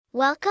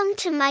Welcome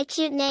to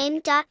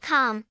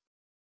mycutename.com.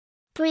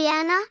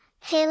 Breanna,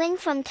 hailing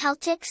from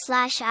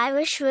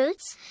Celtic/Irish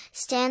roots,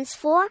 stands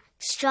for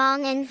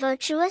strong and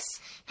virtuous,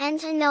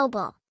 and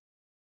noble.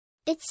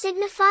 It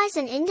signifies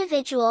an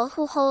individual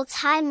who holds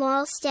high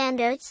moral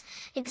standards,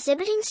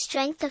 exhibiting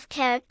strength of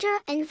character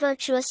and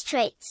virtuous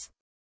traits.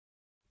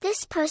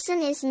 This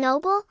person is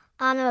noble,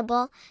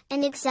 honorable,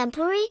 and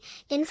exemplary,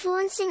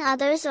 influencing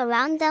others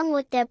around them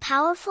with their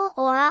powerful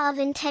aura of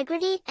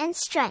integrity and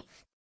strength.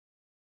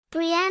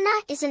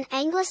 Breanna is an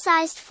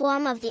anglicized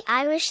form of the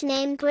Irish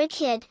name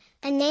Brigid,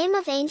 a name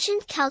of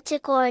ancient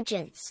Celtic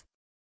origins.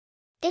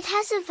 It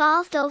has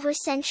evolved over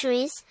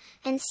centuries,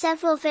 and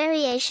several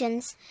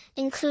variations,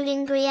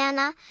 including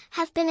Breanna,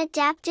 have been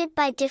adapted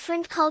by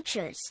different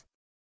cultures.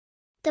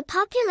 The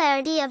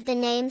popularity of the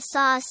name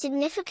saw a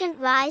significant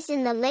rise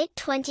in the late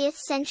 20th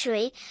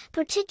century,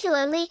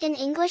 particularly in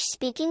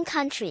English-speaking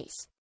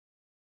countries.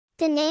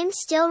 The name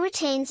still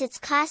retains its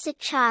classic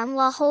charm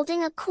while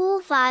holding a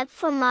cool vibe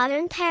for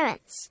modern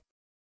parents.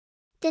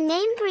 The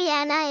name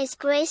Breanna is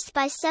graced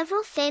by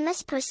several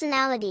famous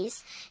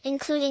personalities,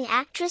 including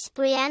actress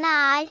Breanna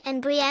Ide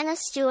and Breanna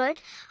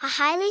Stewart, a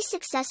highly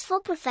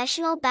successful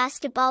professional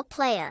basketball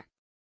player.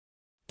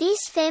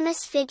 These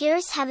famous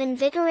figures have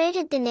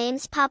invigorated the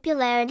name's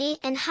popularity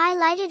and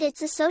highlighted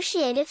its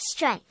associative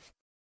strength.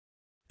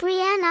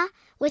 Breanna,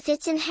 with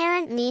its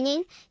inherent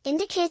meaning,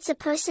 indicates a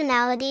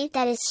personality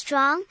that is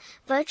strong,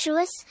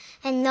 virtuous,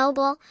 and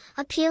noble,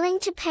 appealing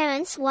to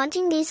parents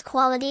wanting these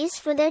qualities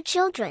for their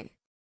children.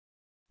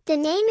 The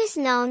name is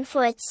known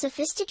for its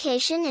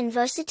sophistication and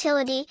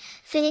versatility,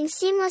 fitting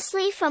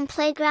seamlessly from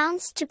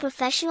playgrounds to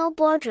professional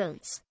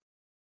boardrooms.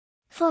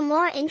 For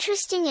more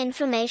interesting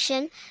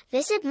information,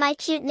 visit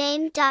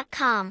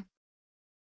mycutename.com.